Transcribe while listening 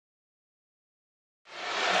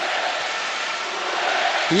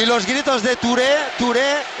Y los gritos de Touré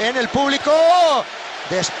en el público.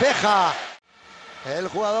 Despeja el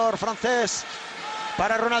jugador francés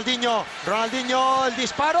para Ronaldinho. Ronaldinho, el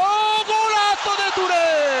disparo. ¡Golazo de Touré!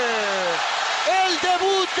 El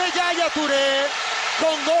debut de Yaya Toure,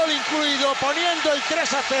 con gol incluido, poniendo el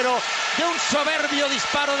 3-0 de un soberbio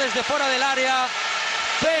disparo desde fuera del área.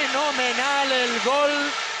 Fenomenal el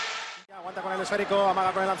gol. Aguanta con el esférico,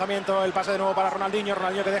 amaga con el lanzamiento, el pase de nuevo para Ronaldinho.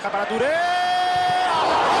 Ronaldinho que deja para Touré.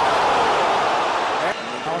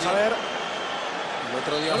 Vamos a ver. El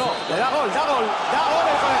otro día no, le da gol el colegiado.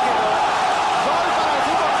 Gol para el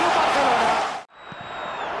Fútbol Club Barcelona.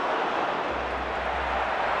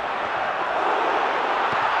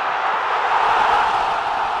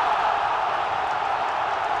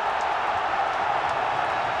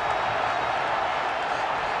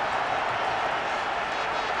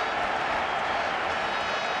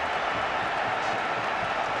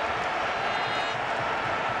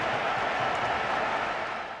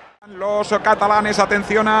 Los catalanes,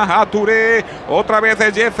 atención a Touré, otra vez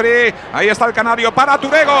es Jeffrey, ahí está el canario para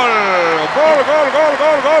Touré, gol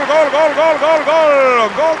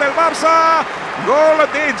del Barça, gol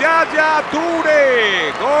de Yaya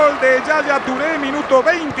Touré, minuto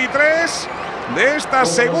 23 de esta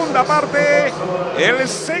segunda parte, el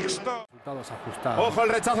sexto. Ojo el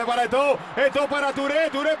rechace para Eto'o para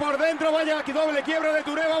Touré por dentro, vaya aquí doble quiebra de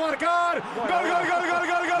Touré, va a marcar, gol,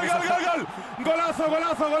 golazo,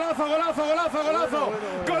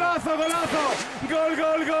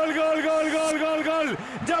 gol,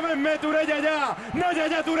 llámenme Touré Yaya, no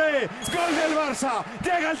Yaya Touré, gol del Barça,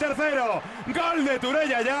 llega el tercero, gol de Touré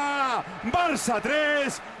Yaya, Barça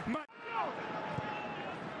 3.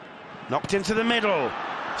 Knocked into the middle,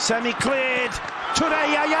 semi-cleared,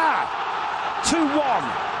 Touré Yaya, 2-1,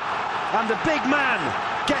 and the big man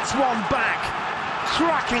gets one back,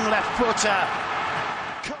 cracking left footer.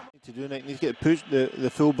 To do it, need to get the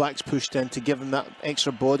full-backs pushed in to give them that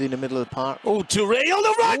extra body in the middle of the park. Oh, Touré on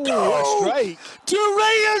the right goal!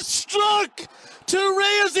 Touré has struck!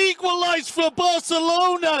 Touré has equalised for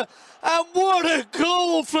Barcelona! And what a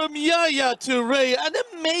goal from Yaya Toure. An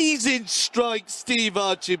amazing strike, Steve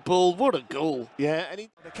Archibald. What a goal. Yeah, and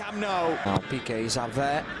the Camp Nou. Oh, Piqué is up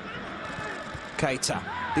there. Keita.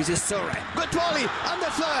 This is Touré. Good volley, and the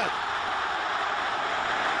third.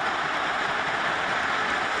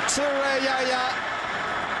 Touré, Yaya.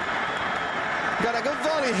 Got a good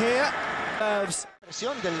volley here.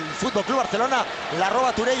 Presión del Fútbol Club Barcelona. La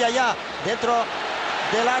roba Touré, Yaya. Dentro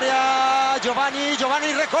del área, Giovanni,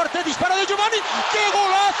 recorte, disparo de Giovanni, ¡qué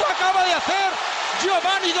golazo acaba de hacer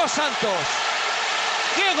Giovanni dos Santos!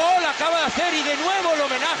 ¡Qué gol acaba de hacer! Y de nuevo el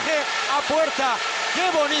homenaje a puerta,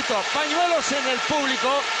 ¡qué bonito! Pañuelos en el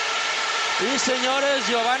público. Y señores,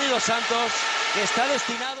 Giovanni dos Santos, que está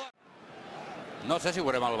destinado a... No sé si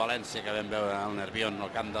veurem el València, que vam veure el Nervión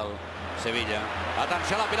al camp del Sevilla.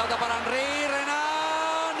 Atenció a la pilota per Henry,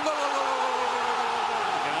 Renan, gol, gol, gol,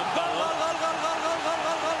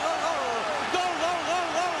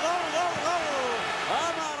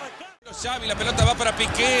 Xavi, la pelota va para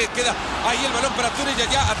Piqué, queda ahí el balón para Touré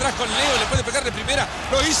Yaya, atrás con Leo, le puede pegar de primera,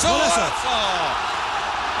 lo hizo. ¡Golazo!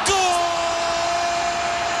 ¡Gol!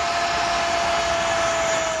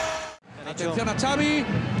 Atención a Xavi,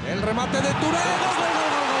 el remate de Touré,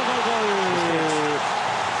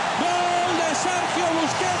 gol de Sergio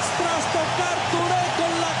Busquets tras tocar Touré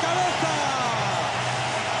con la cabeza.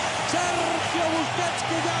 Sergio Busquets,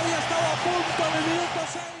 que ya había estado a punto en el minuto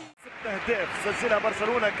 6. أهداف سجلها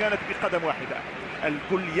برشلونة كانت بقدم واحدة.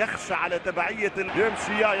 الكل يخشى على تبعية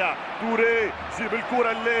يمشي يايا توري، جيب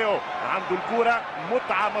الكرة ليو، عنده الكرة،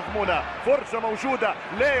 متعة مضمونة، فرصة موجودة،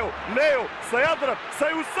 ليو سيضرب،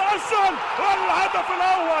 سيسجل الهدف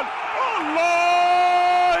الأول.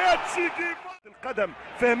 الله يا تشيكي القدم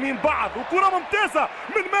فاهمين بعض، وكرة ممتازة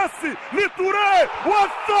من ميسي لتوري،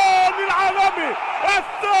 والثاني العالمي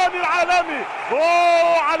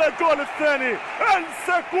اوه على الجول الثاني.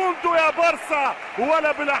 السكوندو يا بارسا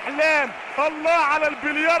ولا بالاحلام. الله على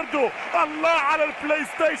البلياردو، الله على البلاي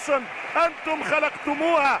ستيشن، انتم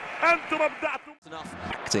خلقتموها، انتم ابدعتم.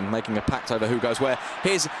 Making a pact over who goes where.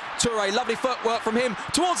 Here's Touré, lovely footwork from him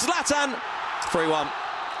towards Zlatan. 3-1,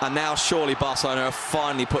 and now surely Barcelona have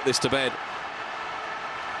finally put this to bed.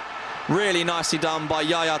 Really nicely done by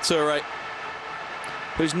Yaya Toure,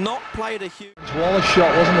 who's not played a huge... Wallace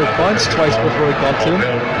shot, wasn't it? Bounced twice before he got to him.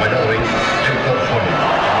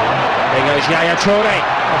 There goes Yaya Toure,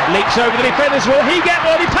 leaps over the defender's wall, he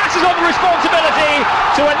passes on the responsibility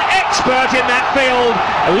to an expert in that field,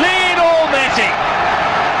 Lionel Messi.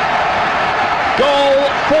 Goal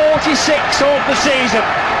 46 of the season.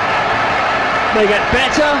 They get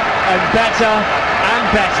better and better and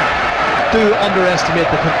better. Do underestimate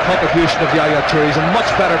the contribution of Yaya Toure. He's a much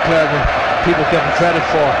better player than people give him credit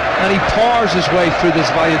for, and he powers his way through this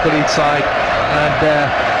Valladolid side and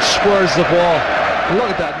squares the ball.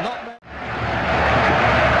 Look at that.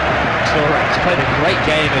 Torres played a great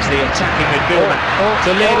game as the attacking midfielder to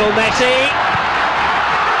Lionel Messi.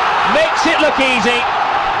 Makes it look easy.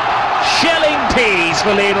 Shelling peas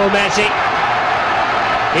for Lionel Messi.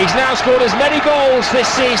 He's now scored as many goals this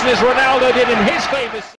season as Ronaldo did in his famous